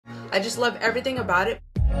I just love everything about it.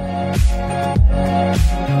 You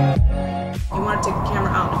want to take the camera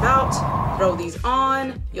out and about, throw these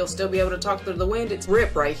on, you'll still be able to talk through the wind. It's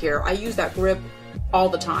grip right here. I use that grip all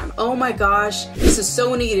the time. Oh my gosh, this is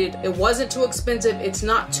so needed. It wasn't too expensive. It's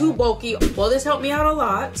not too bulky. Well, this helped me out a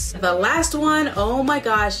lot. The last one, oh my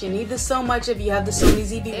gosh, you need this so much if you have the Sony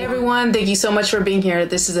ZV-1. Hey everyone, thank you so much for being here.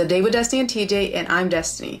 This is A Day with Destiny and TJ, and I'm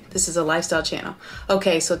Destiny. This is a lifestyle channel.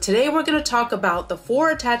 Okay, so today we're gonna talk about the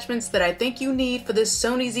 4 attachments that I think you need for this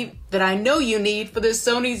that I know you need for this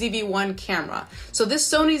Sony ZV-1 camera. So this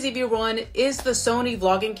Sony ZV-1 is the Sony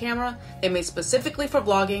vlogging camera. They made specifically for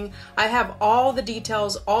vlogging. I have all the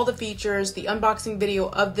details, all the features, the unboxing video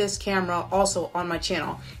of this camera also on my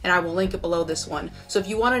channel, and I will link it below this one. So if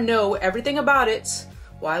you want to know everything about it,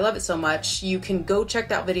 why I love it so much, you can go check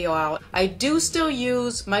that video out. I do still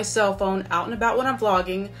use my cell phone out and about when I'm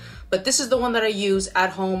vlogging, but this is the one that I use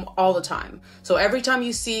at home all the time. So every time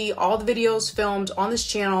you see all the videos filmed on this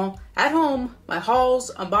channel at home, my hauls,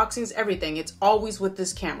 unboxings, everything, it's always with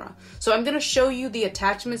this camera. So I'm gonna show you the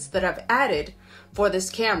attachments that I've added for this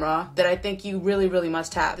camera that I think you really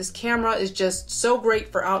must have. This camera is just so great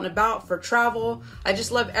for out and about, for travel. I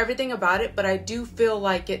just love everything about it, but I do feel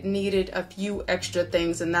like it needed a few extra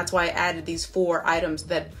things, and that's why I added these 4 items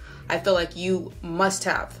that I feel like you must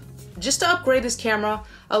have, just to upgrade this camera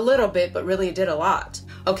a little bit, but really it did a lot.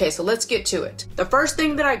 Okay, so let's get to it. The first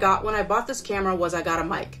thing that I got when I bought this camera was I got a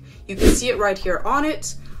mic. You can see it right here on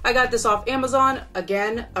it. I got this off Amazon.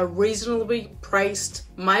 Again, a reasonably priced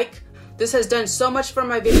mic. This has done so much for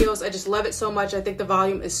my videos. I just love it so much. I think the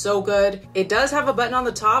volume is so good. It does have a button on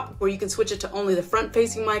the top where you can switch it to only the front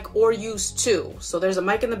facing mic or use 2. So there's a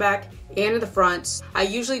mic in the back and in the front. I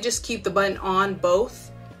usually just keep the button on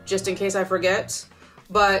both just in case I forget.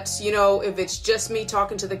 But you know, if it's just me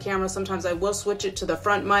talking to the camera, sometimes I will switch it to the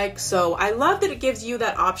front mic. So I love that it gives you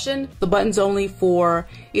that option. The button's only for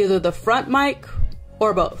either the front mic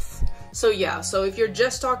or both. So yeah, so if you're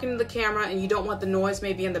just talking to the camera and you don't want the noise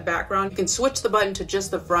maybe in the background, you can switch the button to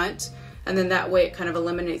just the front, and then that way it kind of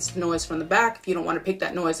eliminates the noise from the back if you don't want to pick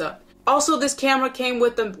that noise up. Also, this camera came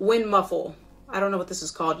with a wind muffle. I don't know what this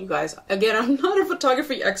is called, you guys. Again, I'm not a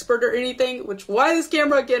photography expert or anything, which why this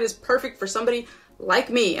camera again is perfect for somebody like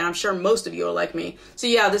me, and I'm sure most of you are like me. So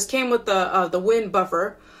yeah, this came with the wind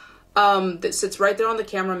buffer that sits right there on the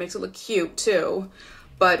camera, makes it look cute too.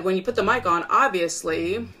 But when you put the mic on,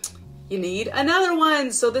 obviously, you need another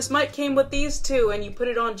one. So this mic came with these 2, and you put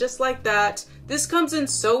it on just like that. This comes in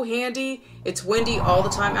so handy. It's windy all the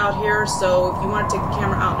time out here, so if you want to take the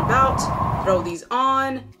camera out and about, throw these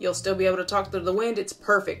on, you'll still be able to talk through the wind. It's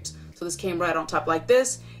perfect. So this came right on top like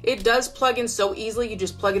this. It does plug in so easily. You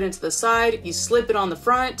just plug it into the side, you slip it on the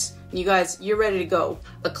front, and you guys, you're ready to go.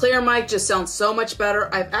 A clear mic just sounds so much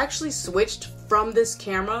better. I've actually switched from this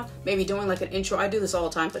camera, maybe doing like an intro. I do this all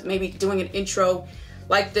the time, but maybe doing an intro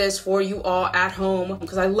like this for you all at home,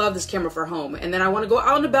 because I love this camera for home. And then I want to go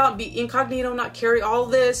out and about and be incognito, not carry all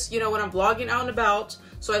this, you know, when I'm vlogging out and about.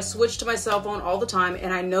 So I switch to my cell phone all the time,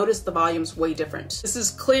 and I notice the volume's way different. This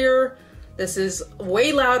is clear. This is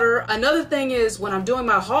way louder. Another thing is when I'm doing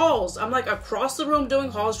my hauls, I'm like across the room doing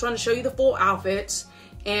hauls, trying to show you the full outfit,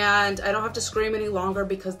 and I don't have to scream any longer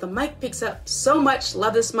because the mic picks up so much.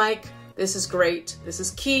 Love this mic. This is great. This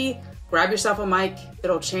is key. Grab yourself a mic.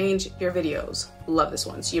 It'll change your videos. Love this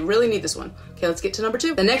one. So you really need this one. Okay, let's get to number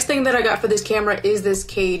 2. The next thing that I got for this camera is this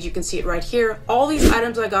cage. You can see it right here. All these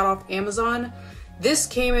items I got off Amazon. This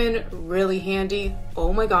came in really handy.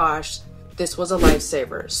 Oh my gosh, this was a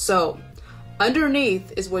lifesaver. So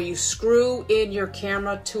underneath is where you screw in your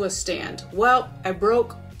camera to a stand. Well, I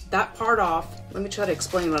broke that part off. Let me try to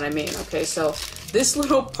explain what I mean. Okay, so this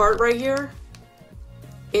little part right here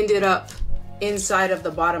ended up inside of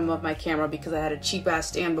the bottom of my camera because I had a cheap ass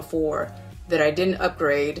stand before that I didn't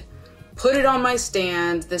upgrade. Put it on my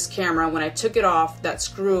stand, this camera. When I took it off, that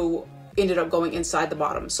screw ended up going inside the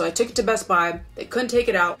bottom. So I took it to Best Buy. They couldn't take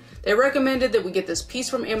it out. They recommended that we get this piece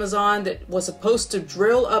from Amazon that was supposed to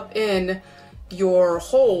drill up in your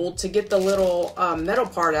hole to get the little metal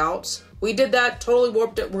part out. We did that, totally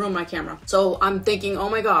warped it, ruined my camera. So I'm thinking, oh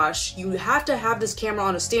my gosh, you have to have this camera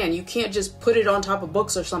on a stand. You can't just put it on top of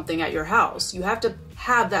books or something at your house. You have to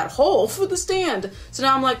have that hole for the stand. So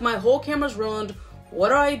now I'm like, my whole camera's ruined. What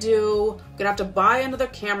do? I'm gonna have to buy another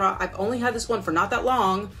camera. I've only had this one for not that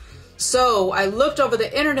long. So I looked over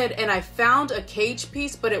the internet and I found a cage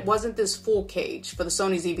piece, but it wasn't this full cage for the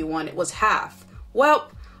Sony ZV-1. It was half.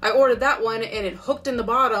 Well, I ordered that one and it hooked in the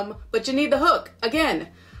bottom, but you need the hook. Again,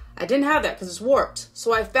 I didn't have that because it's warped.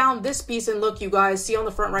 So I found this piece, and look, you guys, see on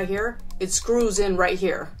the front right here? It screws in right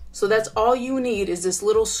here. So that's all you need is this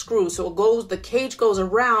little screw. So it goes, the cage goes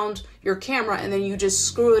around your camera and then you just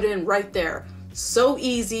screw it in right there. So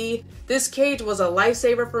easy. This cage was a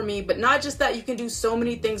lifesaver for me, but not just that, you can do so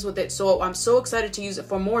many things with it. So I'm so excited to use it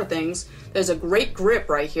for more things. There's a great grip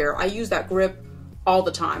right here. I use that grip all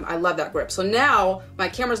the time. I love that grip. So now my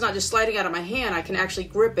camera's not just sliding out of my hand, I can actually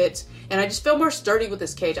grip it, and I just feel more sturdy with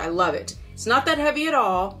this cage. I love it. It's not that heavy at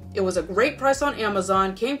all. It was a great price on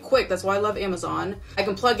Amazon, came quick, that's why I love Amazon. I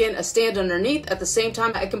can plug in a stand underneath. At the same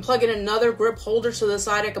time, I can plug in another grip holder to the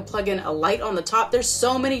side. I can plug in a light on the top. There's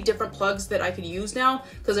so many different plugs that I could use now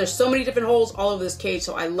because there's so many different holes all over this cage,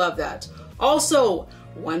 so I love that. Also,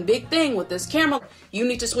 one big thing with this camera, you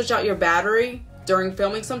need to switch out your battery during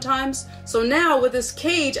filming sometimes. So now with this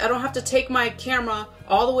cage, I don't have to take my camera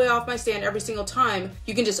all the way off my stand every single time.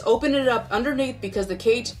 You can just open it up underneath because the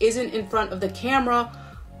cage isn't in front of the camera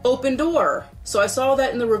open door. So I saw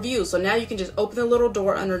that in the review. So now you can just open the little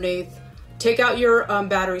door underneath, take out your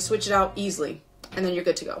battery, switch it out easily, and then you're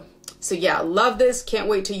good to go. So yeah, love this. Can't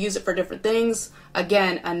wait to use it for different things.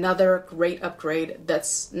 Again, another great upgrade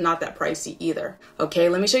that's not that pricey either. Okay,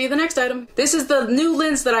 let me show you the next item. This is the new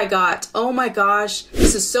lens that I got. Oh my gosh,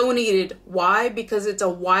 this is so needed. Why? Because it's a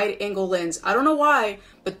wide angle lens. I don't know why,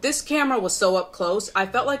 but this camera was so up close. I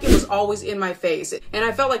felt like it was always in my face. And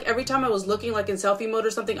I felt like every time I was looking like in selfie mode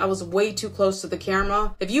or something, I was way too close to the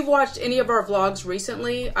camera. If you've watched any of our vlogs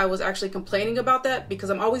recently, I was actually complaining about that because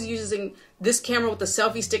I'm always using this camera with the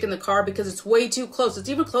selfie stick in the car because it's way too close. It's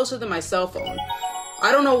even closer than my cell phone.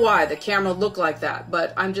 I don't know why the camera looked like that,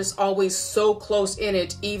 but I'm just always so close in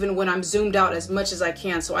it, even when I'm zoomed out as much as I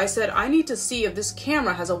can. So I said, I need to see if this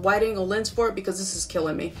camera has a wide angle lens for it because this is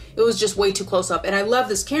killing me. It was just way too close up, and I love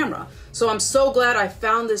this camera. So I'm so glad I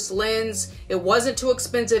found this lens. It wasn't too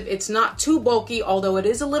expensive. It's not too bulky, although it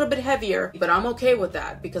is a little bit heavier, but I'm okay with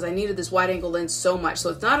that because I needed this wide angle lens so much. So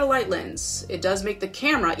it's not a light lens. It does make the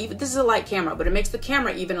camera, even this is a light camera, but it makes the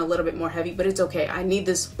camera even a little bit more heavy, but it's okay. I need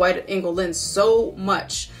this wide angle lens so much.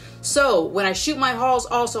 So when I shoot my hauls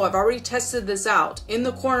also, I've already tested this out. In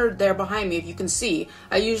the corner there behind me, if you can see,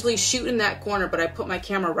 I usually shoot in that corner, but I put my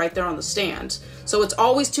camera right there on the stand. So it's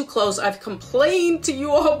always too close. I've complained to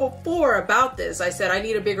you all before about this. I said I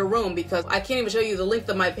need a bigger room because I can't even show you the length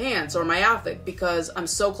of my pants or my outfit because I'm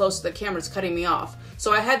so close to the camera, it's cutting me off.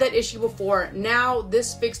 So I had that issue before. Now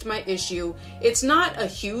this fixed my issue. It's not a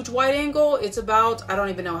huge wide angle. It's about, I don't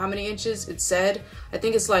even know how many inches it said. I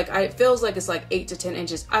think it's like, it feels like it's like 8 to 10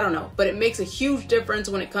 inches. I don't know, but it makes a huge difference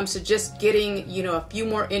when it comes to just getting, you know, a few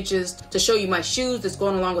more inches to show you my shoes that's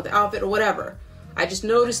going along with the outfit or whatever. I just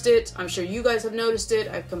noticed it. I'm sure you guys have noticed it.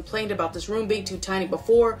 I've complained about this room being too tiny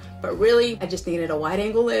before, but really, I just needed a wide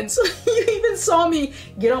angle lens. You even saw me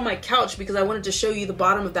get on my couch because I wanted to show you the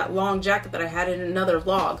bottom of that long jacket that I had in another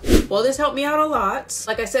vlog. Well, this helped me out a lot.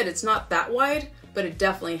 Like I said, it's not that wide, but it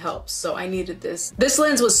definitely helps. So I needed this. This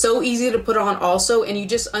lens was so easy to put on also, and you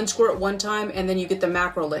just unscrew it one time and then you get the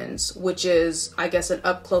macro lens, which is, I guess, an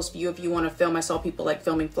up close view if you want to film. I saw people like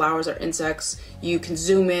filming flowers or insects. You can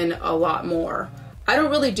zoom in a lot more. I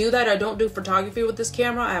don't really do that. I don't do photography with this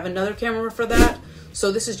camera. I have another camera for that.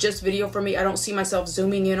 So this is just video for me. I don't see myself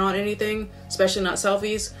zooming in on anything, especially not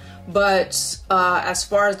selfies. But as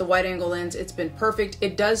far as the wide angle lens, it's been perfect.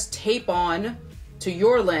 It does tape on to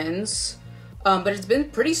your lens, but it's been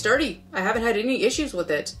pretty sturdy. I haven't had any issues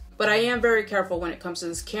with it. But I am very careful when it comes to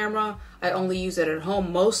this camera. I only use it at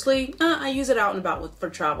home mostly. I use it out and about for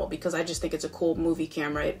travel because I just think it's a cool movie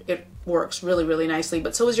camera. It works really, really nicely,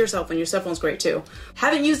 but so is your cell phone. Your cell phone's great too.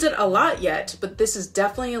 Haven't used it a lot yet, but this is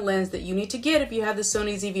definitely a lens that you need to get if you have the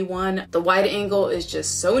Sony ZV-1. The wide angle is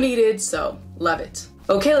just so needed, so love it.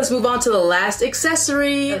 Okay, let's move on to the last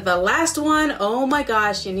accessory. The last one, oh my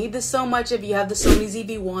gosh, you need this so much if you have the Sony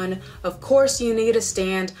ZV-1. Of course you need a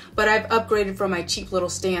stand, but I've upgraded from my cheap little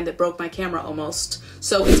stand that broke my camera almost.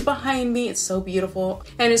 So it's behind me, it's so beautiful,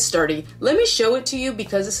 and it's sturdy. Let me show it to you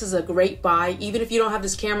because this is a great buy. Even if you don't have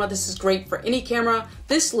this camera, this is great for any camera.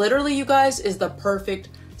 This literally, you guys, is the perfect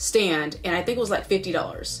stand, and I think it was like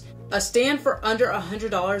 $50. A stand for under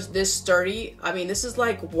 $100 this sturdy, I mean, this is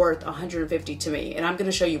like worth $150 to me, and I'm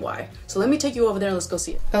gonna show you why. So let me take you over there and let's go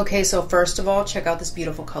see it. Okay, so first of all, check out this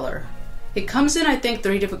beautiful color. It comes in, I think,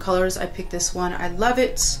 3 different colors. I picked this one, I love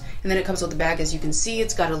it. And then it comes with the bag, as you can see.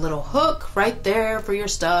 It's got a little hook right there for your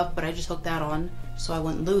stuff, but I just hooked that on so I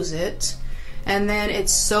wouldn't lose it. And then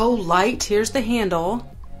it's so light. Here's the handle.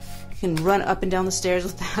 You can run up and down the stairs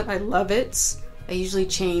with that. I love it. I usually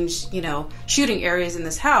change, you know, shooting areas in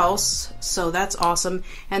this house, so that's awesome.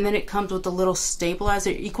 And then it comes with a little stabilizer,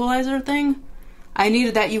 equalizer thing. I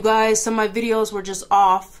needed that, you guys. Some of my videos were just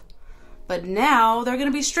off, but now they're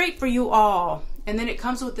gonna be straight for you all. And then it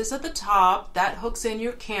comes with this at the top that hooks in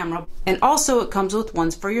your camera. And also it comes with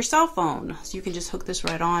ones for your cell phone. So you can just hook this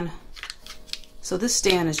right on. So this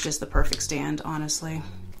stand is just the perfect stand, honestly.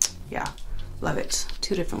 Yeah, love it.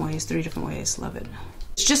 2 different ways, 3 different ways, love it.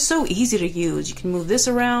 It's just so easy to use. You can move this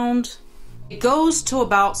around. It goes to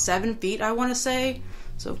about 7 feet, I want to say.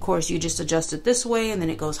 So of course you just adjust it this way and then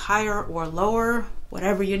it goes higher or lower,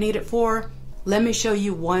 whatever you need it for. Let me show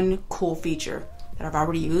you one cool feature that I've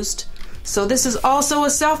already used. So this is also a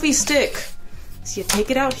selfie stick. So you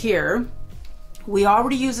take it out here. We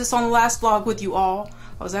already used this on the last vlog with you all.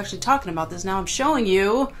 I was actually talking about this. Now I'm showing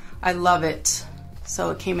you. I love it.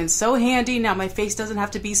 So it came in so handy. Now my face doesn't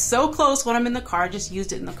have to be so close when I'm in the car. I just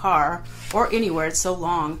used it in the car or anywhere. It's so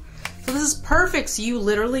long. So this is perfect. So you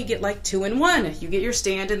literally get like 2 in 1. You get your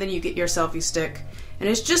stand and then you get your selfie stick. And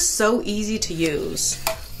it's just so easy to use.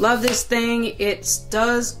 Love this thing. It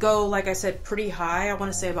does go, like I said, pretty high. I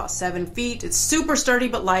want to say about 7 feet. It's super sturdy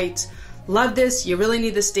but light. Love this. You really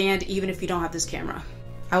need the stand even if you don't have this camera.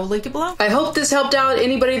 I will link it below. I hope this helped out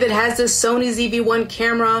anybody that has this Sony ZV-1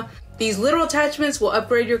 camera. These little attachments will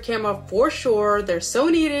upgrade your camera for sure. They're so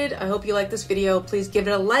needed. I hope you liked this video. Please give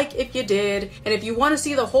it a like if you did. And if you want to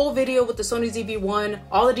see the whole video with the Sony ZV-1,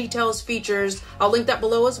 all the details, features, I'll link that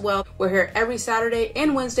below as well. We're here every Saturday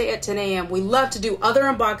and Wednesday at 10 a.m. We love to do other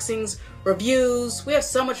unboxings, reviews. We have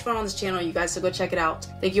so much fun on this channel, you guys, so go check it out.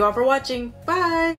 Thank you all for watching. Bye.